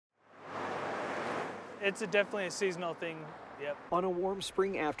It's definitely a seasonal thing, yep. On a warm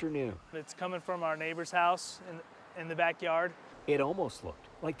spring afternoon, It's coming from our neighbor's house in the backyard. it almost looked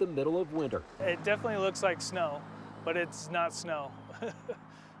like the middle of winter. It definitely looks like snow, but it's not snow.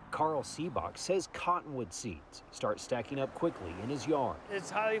 Carl Seebach says cottonwood seeds start stacking up quickly in his yard, It's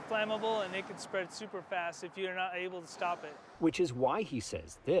highly flammable and it can spread super fast if you're not able to stop it. which is why he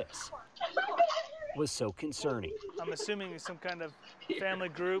says this was so concerning. I'm assuming it's some kind of family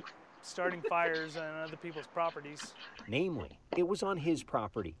group starting fires on other people's properties. Namely, it was on his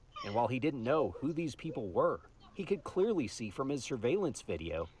property, and while he didn't know who these people were, he could clearly see from his surveillance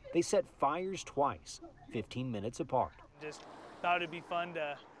video they set fires twice, 15 minutes apart. Just thought it'd be fun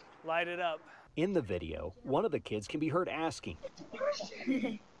to light it up. In the video, one of the kids can be heard asking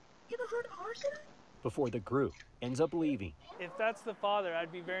before the group ends up leaving. If that's the father,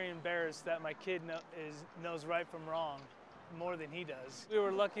 I'd be very embarrassed that my kid knows right from wrong more than he does. We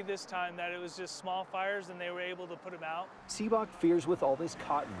were lucky this time that it was just small fires and they were able to put them out. Seebach fears with all this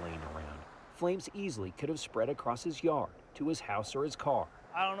cotton laying around, flames easily could have spread across his yard, to his house or his car.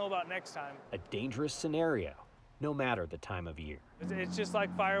 I don't know about next time. A dangerous scenario, no matter the time of year. It's just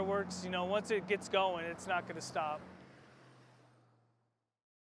like fireworks, you know, once it gets going, it's not gonna stop.